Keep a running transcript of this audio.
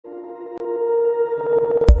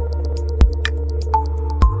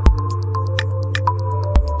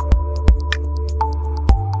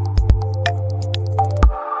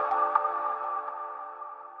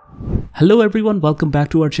Hello everyone, welcome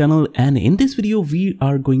back to our channel, and in this video we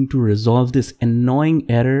are going to resolve this annoying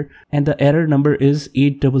error, and the error number is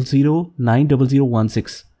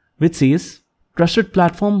 800900016, which says trusted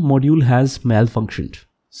platform module has malfunctioned.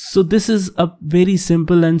 So this is a very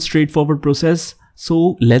simple and straightforward process,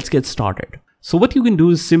 so let's get started. So what you can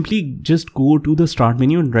do is simply just go to the start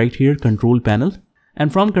menu and right here control panel,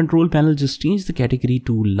 and from control panel just change the category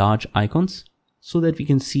to large icons, so that we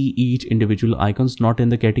can see each individual icons, not in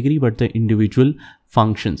the category but the individual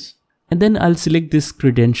functions. And then I'll select this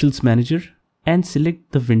credentials manager and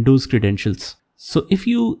select the Windows credentials. So if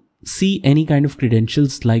you see any kind of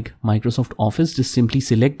credentials like Microsoft Office, just simply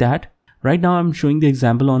select that. Right now I'm showing the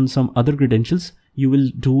example on some other credentials. You will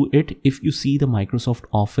do it if you see the Microsoft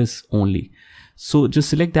Office only. So just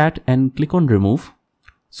select that and click on remove.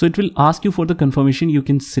 So it will ask you for the confirmation. You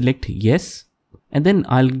can select yes. And then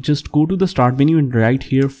I'll just go to the start menu and right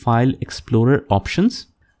here File Explorer Options.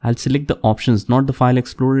 I'll select the options, not the File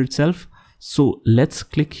Explorer itself. So let's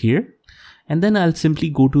click here, and then I'll simply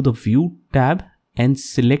go to the View tab and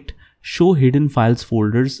select Show Hidden Files,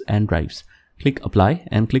 Folders and Drives. Click Apply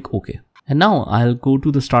and click OK. And now I'll go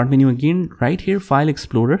to the start menu again, right here File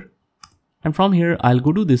Explorer, and from here I'll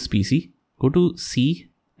go to this PC, go to C,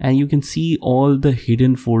 and you can see all the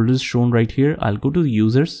hidden folders shown right here. I'll go to the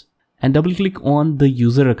users and double click on the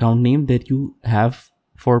user account name that you have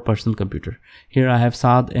for personal computer. Here I have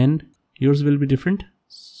Saad and yours will be different.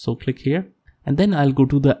 So click here, and then I'll go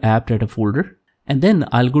to the app data folder, and then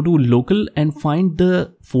I'll go to local and find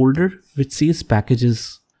the folder which says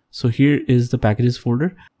packages. So here is the packages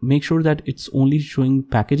folder. Make sure that it's only showing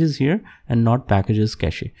packages here and not packages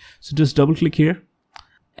cache. So just double click here,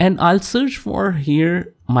 and I'll search for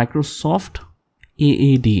here Microsoft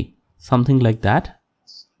AAD, something like that.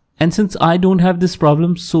 And since I don't have this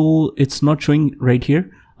problem, so it's not showing right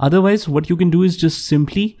here. Otherwise, what you can do is just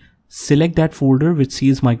simply select that folder which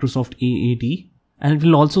says Microsoft AAD, and it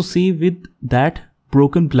will also say with that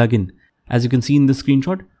broken plugin, as you can see in the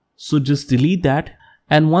screenshot. So just delete that.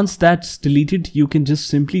 And once that's deleted, you can just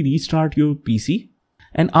simply restart your PC.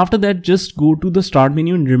 And after that, just go to the start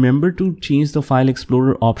menu and remember to change the File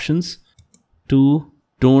Explorer options to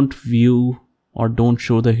don't view or don't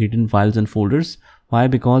show the hidden files and folders. Why?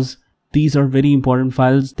 Because these are very important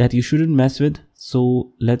files that you shouldn't mess with.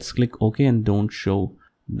 So let's click OK and don't show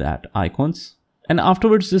that icons. And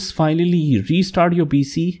afterwards, just finally restart your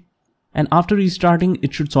PC. And after restarting,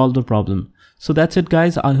 it should solve the problem. So that's it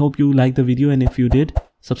guys. I hope you liked the video, and if you did,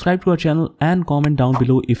 subscribe to our channel and comment down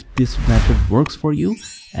below if this method works for you.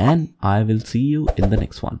 And I will see you in the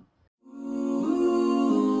next one.